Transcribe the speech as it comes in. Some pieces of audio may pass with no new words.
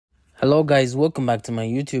Hello guys, welcome back to my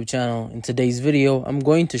YouTube channel. In today's video, I'm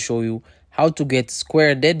going to show you how to get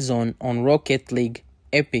Square Deadzone on Rocket League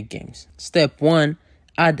Epic Games. Step 1.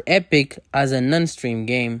 Add Epic as a non-stream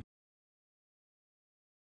game.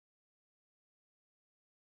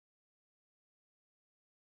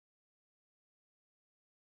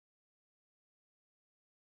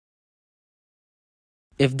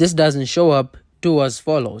 If this doesn't show up, do as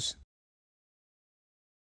follows.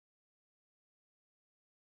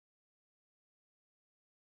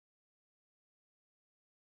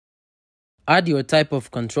 Add your type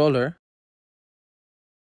of controller.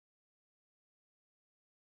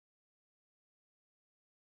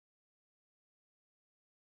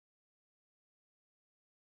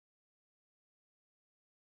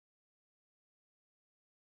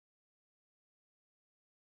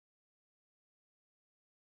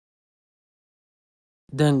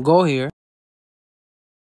 Then go here.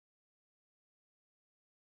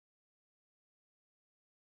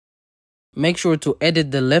 Make sure to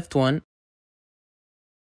edit the left one.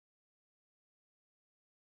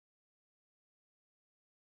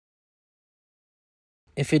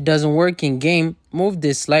 If it doesn't work in game, move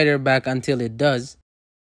this slider back until it does.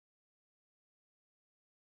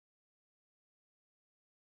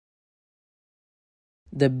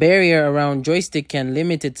 The barrier around joystick can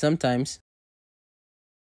limit it sometimes.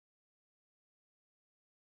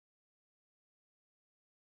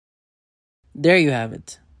 There you have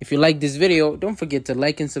it. If you like this video, don't forget to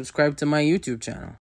like and subscribe to my YouTube channel.